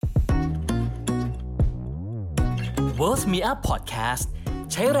Worth Me Up Podcast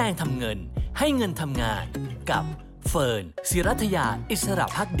ใช้แรงทำเงินให้เงินทำงานกับเฟิร์น ศิรัทยา อิสระ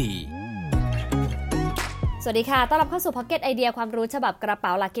ภักดีสวัสดีค่ะต้อนรับเข้าสู่ Pocket ไอเดียความรู้ฉบับกระเป๋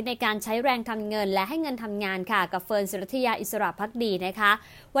าหลักคิดในการใช้แรงทำเงินและให้เงินทำงานค่ะกับเฟิร์น ศิรัทยา อิสระภักดีนะคะ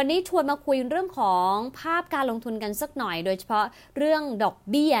วันนี้ชวนมาคุยเรื่องของภาพการลงทุนกันสักหน่อยโดยเฉพาะเรื่องดอก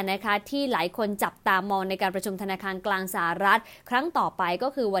เบี้ยนะคะที่หลายคนจับตามองในการประชุมธนาคารกลางสหรัฐครั้งต่อไปก็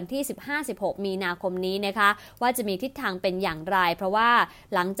คือวันที่ 15-16 มีนาคมนี้นะคะว่าจะมีทิศทางเป็นอย่างไรเพราะว่า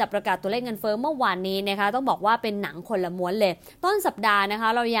หลังจากประกาศตัวเลขเงินเฟ้อเมื่อวานนี้นะคะต้องบอกว่าเป็นหนังคนละม้วนเลยต้นสัปดาห์นะคะ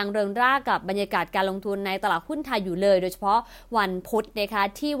เรายังเริงร่ากับบรรยากาศการลงทุนในตลาดหุ้นไทยอยู่เลยโดยเฉพาะวันพุธนะคะ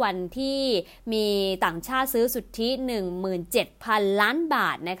ที่วันที่มีต่างชาติซื้อสุทธิ 17,000 ล้านบา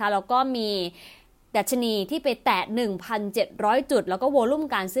ทนะคะแล้วก็มีดัชนีที่ไปแตะ 1,700 จุดแล้วก็โวลุ่ม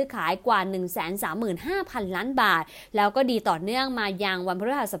การซื้อขายกว่า 135,000 ล้านบาทแล้วก็ดีต่อเนื่องมายังวันพ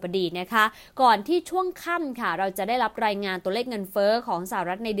ฤหัสบดีนะคะก่อนที่ช่วงค่ำค่ะเราจะได้รับรายงานตัวเลขเงินเฟ้อของสห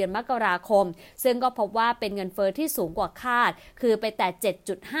รัฐในเดือนมกราคมซึ่งก็พบว่าเป็นเงินเฟ้อที่สูงกว่าคาดคือไปแตะ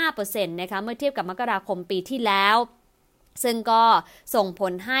 7.5% นะคะเมื่อเทียบกับมกราคมปีที่แล้วซึ่งก็ส่งผ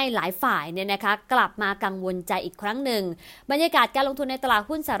ลให้หลายฝ่ายเนี่ยนะคะกลับมากังวลใจอีกครั้งหนึ่งบรรยากาศการลงทุนในตลาด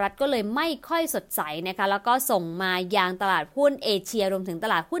หุ้นสหรัฐก็เลยไม่ค่อยสดใสนะคะแล้วก็ส่งมายังตลาดหุ้นเอเชียรวมถึงต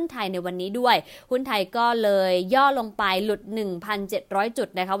ลาดหุ้นไทยในวันนี้ด้วยหุ้นไทยก็เลยย่อลงไปหลุด 1,700 จุด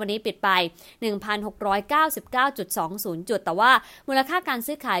นะคะวันนี้ปิดไป 1,699.20 จุดแต่ว่ามูลค่าการ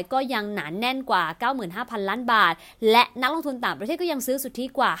ซื้อขายก็ยังหนาแน่นกว่า 95,000 ล้านบาทและนักลงทุนต่างประเทศก็ยังซื้อสุทธิ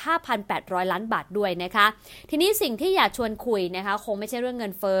กว่า 5,800 ล้านบาทด้วยนะคะทีนี้สิ่งที่อยากชวนคุยนะคะคงไม่ใช่เรื่องเงิ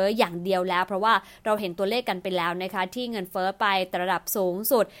นเฟ้ออย่างเดียวแล้วเพราะว่าเราเห็นตัวเลขกันไปแล้วนะคะที่เงินเฟ้อไประดับสูง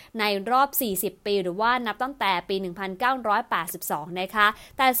สุดในรอบ40ปีหรือว่านับตั้งแต่ปี 1982 นะคะ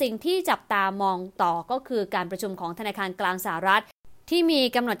แต่สิ่งที่จับตามองต่อก็คือการประชุมของธนาคารกลางสหรัฐที่มี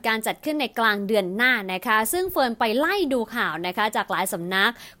กำหนดการจัดขึ้นในกลางเดือนหน้านะคะซึ่งเฟิร์นไปไล่ดูข่าวนะคะจากหลายสำนั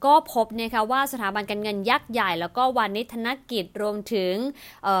กก็พบนะคะว่าสถาบันการเงินยักษ์ใหญ่แล้วก็วานิชธนกิจรวมถึง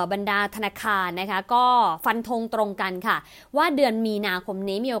บรรดาธนาคารนะคะก็ฟันธงตรงกันค่ะว่าเดือนมีนาคม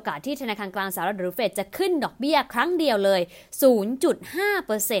นี้มีโอกาสที่ธนาคารกลางสหรัฐหรือเฟดจะขึ้นดอกเบี้ยครั้งเดียวเลย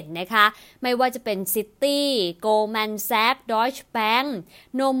 0.5% นะคะไม่ว่าจะเป็น Citi Goldman Sachs Deutsche Bank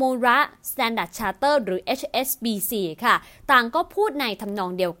Nomura Standard Chartered หรือ HSBC ค่ะต่างก็พูดในทำนอ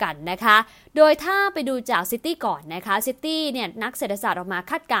งเดียวกันนะคะโดยถ้าไปดูจาก Citi ก่อนนะคะ Citi เนี่ยนักเศรษฐศาสตร์ออกมา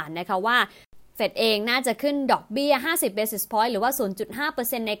คาดการณ์นะคะว่าเฟดเองน่าจะขึ้นดอกเบี้ย50 basis point หรือว่า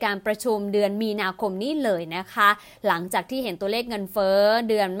 0.5% ในการประชุมเดือนมีนาคมนี้เลยนะคะหลังจากที่เห็นตัวเลขเงินเฟ้อ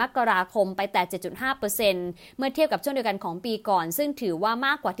เดือนมกราคมไปแต่ 7.5% เมื่อเทียบกับช่วงเดียวกันของปีก่อนซึ่งถือว่าม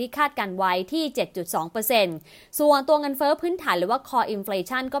ากกว่าที่คาดการไว้ที่ 7.2% ส่วนตัวเงินเฟ้อพื้นฐานหรือว่า core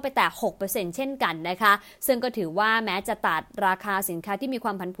inflation ก็ไปแต่ 6% เช่นกันนะคะซึ่งก็ถือว่าแม้จะตัดราคาสินค้าที่มีคว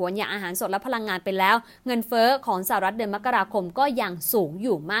ามผันผวนอย่างอาหารสดและพลังงานไปแล้วเงินเฟ้อของสหรัฐเดือนมกราคมก็ยังสูงอ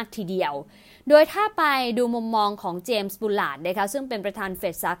ยู่มากทีเดียวโดยถ้าไปดูมุมมองของเจมส์บูลลาร์ดนะคะซึ่งเป็นประธานเฟ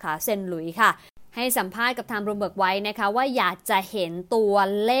ดสาขาเซนต์หลุยส์ค่ะให้สัมภาษณ์กับทางบลูมเบิร์กไว้นะคะว่าอยากจะเห็นตัว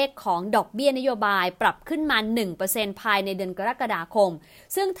เลขของดอกเบี้ยนโยบายปรับขึ้นมา 1% ภายในเดือนกรกฎาคม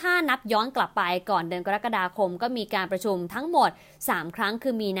ซึ่งถ้านับย้อนกลับไปก่อนเดือนกรกฎาคมก็มีการประชุมทั้งหมด3ครั้งคื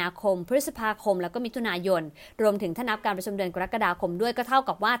อมีนาคมพฤษภาคมแล้วก็มิถุนายนรวมถึงถ้านับการประชุมเดือนกรกฎาคมด้วยก็เท่า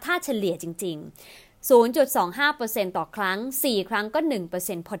กับว่าถ้าเฉลี่ยจริงๆ0.25% ต่อครั้ง4ครั้งก็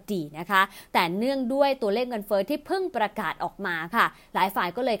 1% พอดีนะคะแต่เนื่องด้วยตัวเลขเงินเฟ้อที่เพิ่งประกาศออกมาค่ะหลายฝ่าย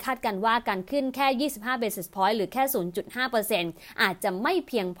ก็เลยคาดกันว่าการขึ้นแค่25 basis point หรือแค่ 0.5% อาจจะไม่เ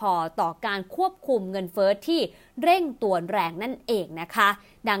พียงพอต่อการควบคุมเงินเฟ้อที่เร่งตัวแรงนั่นเองนะคะ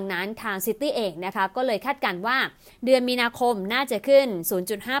ดังนั้นทาง Citi เองนะคะก็เลยคาดกันว่าเดือนมีนาคมน่าจะขึ้น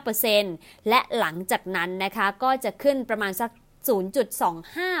 0.5% และหลังจากนั้นนะคะก็จะขึ้นประมาณสัก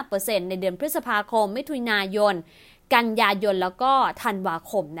0.25% ในเดือนพฤษภาคมมิถุนายนกันยายนแล้วก็ธันวา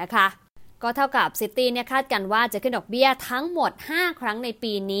คมนะคะก็เท่ากับ Citi เนี่ยคาดกันว่าจะขึ้นดอกเบี้ยทั้งหมด5ครั้งใน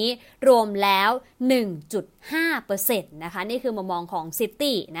ปีนี้รวมแล้ว 1.5% นะคะนี่คือมุมมองของ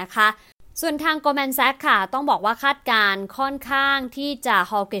Citi นะคะส่วนทาง Goldman Sachs ค่ะต้องบอกว่าคาดการณ์ค่อนข้างที่จะ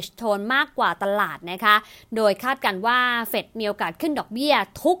hawkish tone มากกว่าตลาดนะคะโดยคาดกันว่าเฟดมีโอกาสขึ้นดอกเบี้ย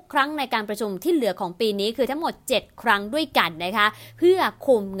ทุกครั้งในการประชุมที่เหลือของปีนี้คือทั้งหมด7ครั้งด้วยกันนะคะเพื่อ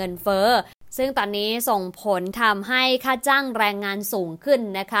คุมเงินเฟ้อซึ่งตอนนี้ส่งผลทำให้ค่าจ้างแรงงานสูงขึ้น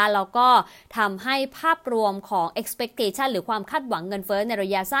นะคะแล้วก็ทำให้ภาพรวมของ expectation หรือความคาดหวังเงินเฟ้อในระ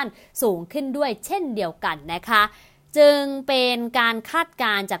ยะสั้นสูงขึ้นด้วยเช่นเดียวกันนะคะจึงเป็นการคาดก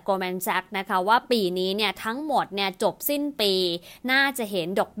ารณ์จาก Goldman Sachs นะคะว่าปีนี้เนี่ยทั้งหมดเนี่ยจบสิ้นปีน่าจะเห็น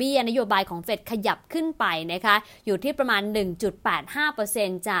ดอกเบี้ยนโยบายของเฟดขยับขึ้นไปนะคะอยู่ที่ประมาณ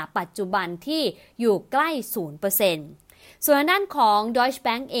 1.85% จากปัจจุบันที่อยู่ใกล้ 0%ซ ส่วนด้านของ Deutsche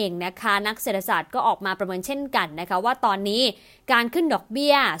Bank เองนะคะนักเศรษฐศาสตร์ก็ออกมาประเมินเช่นกันนะคะว่าตอนนี้การขึ้นดอกเ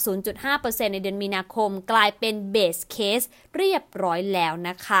บี้ย 0.5% ในเดือนมีนาคมกลายเป็น base case เรียบร้อยแล้วน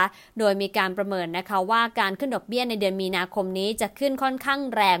ะคะโดยมีการประเมินนะคะว่าการขึ้นดอกเบี้ยในเดือนมีนาคมนี้จะขึ้นค่อนข้าง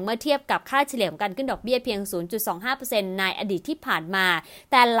แรงเมื่อเทียบกับค่าเฉลี่ยของการขึ้นดอกเบี้ยเพียง 0.25% ในอดีตที่ผ่านมา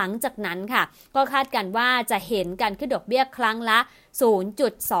แต่หลังจากนั้นค่ะก็คาดกันว่าจะเห็นการขึ้นดอกเบี้ยครั้งละ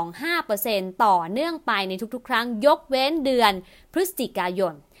 0.25% ต่อเนื่องไปในทุกๆครั้งยกเว้นเดือนพฤศจิกาย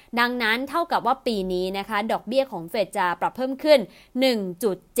นดังนั้นเท่ากับว่าปีนี้นะคะดอกเบี้ยของเฟดจะปรับเพิ่มขึ้น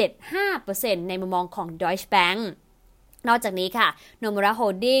 1.75% ในมุมมองของ Deutsche Bank นอกจากนี้ค่ะ Nomura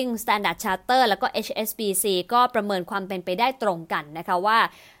Holding Standard Chartered แล้วก็ HSBC ก็ประเมินความเป็นไปได้ตรงกันนะคะว่า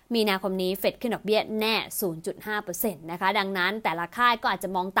มีนาคมนี้เฟดขึ้นดอกเบี้ยแน่ 0.5% นะคะดังนั้นแต่ละค่ายก็อาจจะ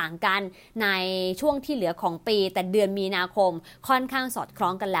มองต่างกันในช่วงที่เหลือของปีแต่เดือนมีนาคมค่อนข้างสอดคล้อ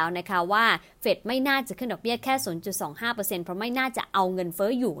งกันแล้วนะคะว่าเฟดไม่น่าจะขึ้นดอกเบี้ยแค่ 0.25% เพราะไม่น่าจะเอาเงินเฟ้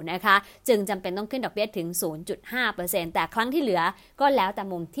ออยู่นะคะจึงจำเป็นต้องขึ้นดอกเบี้ยถึง 0.5% แต่ครั้งที่เหลือก็แล้วแต่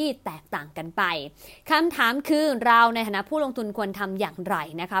มุมที่แตกต่างกันไปคำถามคือเราในฐานะผู้ลงทุนควรทำอย่างไร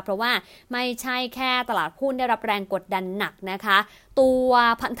นะคะเพราะว่าไม่ใช่แค่ตลาดหุ้นได้รับแรงกดดันหนักนะคะตัว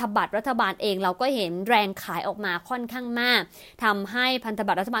พันธบัตรรัฐบาลเองเราก็เห็นแรงขายออกมาค่อนข้างมากทำให้พันธ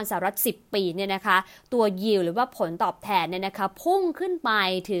บัตรรัฐบาลสหรัฐ10 ปีเนี่ยนะคะตัวยิวหรือว่าผลตอบแทนเนี่ยนะคะพุ่งขึ้นไป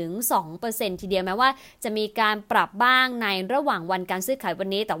ถึง 2% ทีเดียวแม้ว่าจะมีการปรับบ้างในระหว่างวันการซื้อขายวัน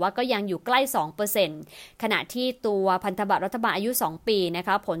นี้แต่ว่าก็ยังอยู่ใกล้ 2% ขณะที่ตัวพันธบัตรรัฐบาลอายุ 2 ปีนะค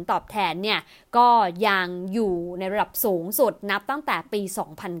ะผลตอบแทนเนี่ยก็ยังอยู่ในระดับสูงสุดนับตั้งแต่ปี 2009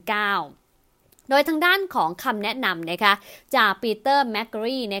โดยทางด้านของคำแนะนำนะคะจากปีเตอร์แมคก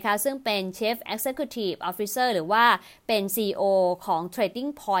รีนะคะซึ่งเป็น Chief Executive Officer หรือว่าเป็น CEO ของ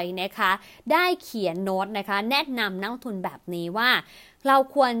Trading Point นะคะได้เขียนโน้ตนะคะแนะนำนักลงทุนแบบนี้ว่าเรา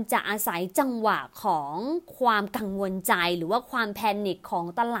ควรจะอาศัยจังหวะของความกังวลใจหรือว่าความแพนิคของ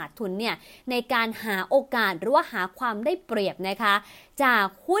ตลาดทุนเนี่ยในการหาโอกาสหรือว่าหาความได้เปรียบนะคะจาก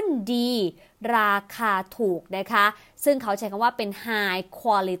หุ้นดีราคาถูกนะคะซึ่งเขาใช้คำว่าเป็น high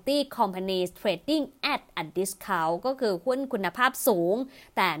quality companies trading at a discount ก็คือหุ้นคุณภาพสูง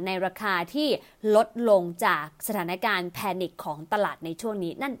แต่ในราคาที่ลดลงจากสถานการณ์แพนิคของตลาดในช่วง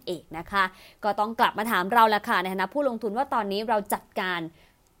นี้นั่นเองนะคะก็ต้องกลับมาถามเราละค่ะในฐานะผู้ลงทุนว่าตอนนี้เราจัดการ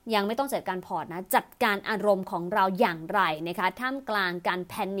ยังไม่ต้องจัดการพอร์ตนะจัดการอารมณ์ของเราอย่างไรนะคะท่ามกลางการ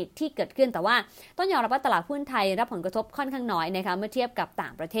แพนิคที่เกิดขึ้นแต่ว่าต้องยอมรับว่าตลาดหุ้นไทยรับผลกระทบค่อนข้างน้อยนะคะเมื่อเทียบกับต่า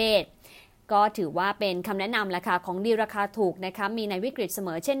งประเทศก็ถือว่าเป็นคำแนะนำแหละค่ะของดีราคาถูกนะคะมีในวิกฤตเสม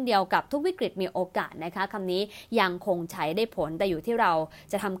อเช่นเดียวกับทุกวิกฤตมีโอกาสนะคะคำนี้ยังคงใช้ได้ผลแต่อยู่ที่เรา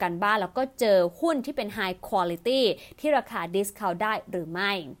จะทำกันบ้านแล้วก็เจอหุ้นที่เป็น high quality ที่ราคา discount ได้หรือไ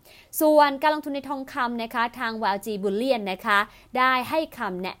ม่ส่วนการลงทุนในทองคำนะคะทาง YLG Bullion นะคะได้ให้ค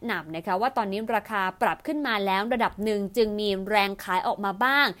ำแนะนำนะคะว่าตอนนี้ราคาปรับขึ้นมาแล้วระดับหนึ่งจึงมีแรงขายออกมา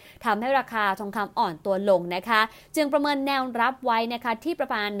บ้างทำให้ราคาทองคำอ่อนตัวลงนะคะจึงประเมินแนวรับไว้นะคะที่ประ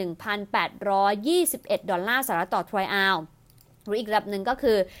มาณ 1,821 ดอลลาร์สหรัฐต่อทรอยออนซ์หรืออีกระดับหนึ่งก็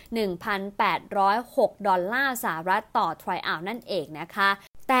คือ 1,806 ดอลลาร์สหรัฐต่อทรอยออนซ์นั่นเองนะคะ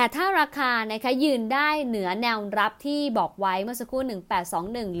แต่ถ้าราคานะคะยืนได้เหนือแนวรับที่บอกไว้เมื่อสักครู่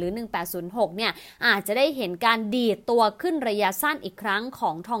 1821 หรือ 1806 เนี่ยอาจจะได้เห็นการดีดตัวขึ้นระยะสั้นอีกครั้งข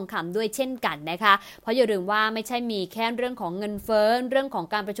องทองคำด้วยเช่นกันนะคะเพราะอย่าลืมว่าไม่ใช่มีแค่เรื่องของเงินเฟ้อเรื่องของ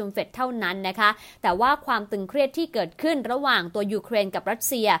การประชุมเฟดเท่านั้นนะคะแต่ว่าความตึงเครียดที่เกิดขึ้นระหว่างตัวยูเครนกับรัส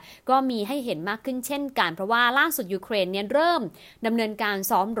เซียก็มีให้เห็นมากขึ้นเช่นกันเพราะว่าล่าสุดยูเครนเนี่ยเริ่มดำเนินการ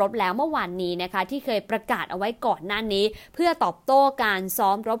ซ้อมรบแล้วเมื่อวานนี้นะคะที่เคยประกาศเอาไว้ก่อนหน้านี้เพื่อตอบโต้การซ้อ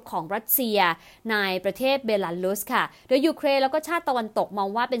มรบของรัสเซียในประเทศเบลารุสค่ะโดยยูเครนแล้วก็ชาติตะวันตกมอง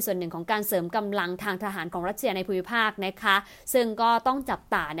ว่าเป็นส่วนหนึ่งของการเสริมกำลังทางทหารของรัสเซียในภูมิภาคนะคะซึ่งก็ต้องจับ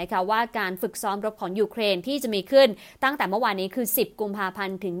ตานะคะว่าการฝึกซ้อมรบของยูเครนที่จะมีขึ้นตั้งแต่เมื่อวานนี้คือ10 กุมภาพัน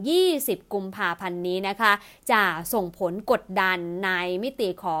ธ์ถึง20 กุมภาพันธ์นี้นะคะจะส่งผลกดดันในมิติ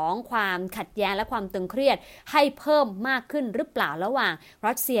ของความขัดแย้งและความตึงเครียดให้เพิ่มมากขึ้นหรือเปล่าระหว่าง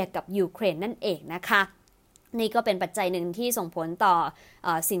รัสเซียกับยูเครนนั่นเองนะคะนี่ก็เป็นปัจจัยหนึ่งที่ส่งผลต่อ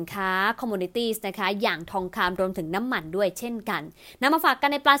สินค้า commodities นะคะอย่างทองคำรวมถึงน้ำมันด้วยเช่นกันนำมาฝากกัน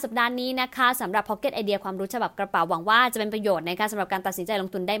ในปลายสัปดาห์นี้นะคะสำหรับ Pocket ไอเดียความรู้ฉบับกระเป๋าหวังว่าจะเป็นประโยชน์นะคะสำหรับการตัดสินใจลง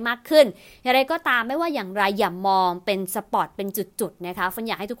ทุนได้มากขึ้นอย่างไรก็ตามไม่ว่าอย่างไรอย่ามองเป็นสปอตเป็นจุดๆนะคะฟันอ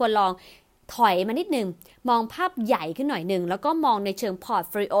ยากให้ทุกคนลองถอยมานิดนึงมองภาพใหญ่ขึ้นหน่อยนึงแล้วก็มองในเชิง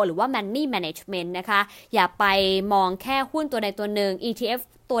portfolio หรือว่า money management นะคะอย่าไปมองแค่หุ้นตัวใดตัวหนึ่ง ETF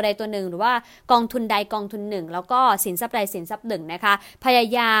ตัวใดตัวหนึ่งหรือว่ากองทุนใดกองทุนหนึ่งแล้วก็สินทรัพย์ใดสินทรัพย์หนึ่งนะคะพยา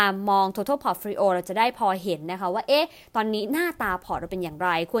ยามมอง total portfolio เราจะได้พอเห็นนะคะว่าตอนนี้หน้าตาพอร์ตเราเป็นอย่างไร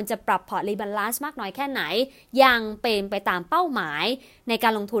ควรจะปรับพอร์ต rebalance มากน้อยแค่ไหนยังเป็นไปตามเป้าหมายในกา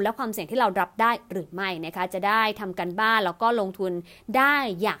รลงทุนและความเสี่ยงที่เรารับได้หรือไม่นะคะจะได้ทำกันบ้านแล้วก็ลงทุนได้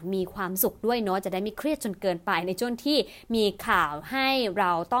อย่างมีความสุขด้วยเนาะจะได้ไม่เครียดจนเกินไปในช่วงที่มีข่าวให้เร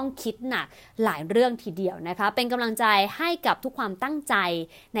าต้องคิดหนักหลายเรื่องทีเดียวนะคะเป็นกำลังใจให้กับทุกความตั้งใจ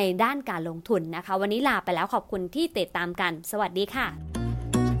ในด้านการลงทุนนะคะวันนี้ลาไปแล้วขอบคุณที่ติดตามกันสวัสดีค่ะ